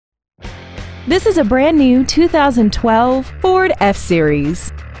This is a brand new 2012 Ford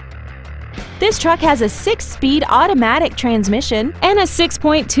F-Series. This truck has a 6-speed automatic transmission and a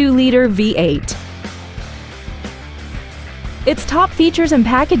 6.2-liter V8. Its top features and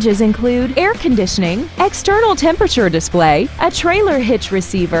packages include air conditioning, external temperature display, a trailer hitch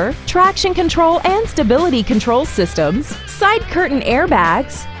receiver, traction control and stability control systems, side curtain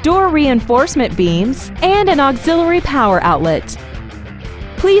airbags, door reinforcement beams, and an auxiliary power outlet.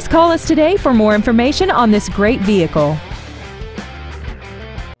 Please call us today for more information on this great vehicle.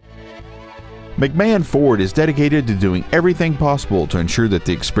 McMahon Ford is dedicated to doing everything possible to ensure that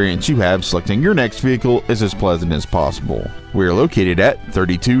the experience you have selecting your next vehicle is as pleasant as possible. We are located at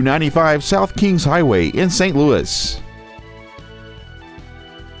 3295 South Kingshighway in St. Louis.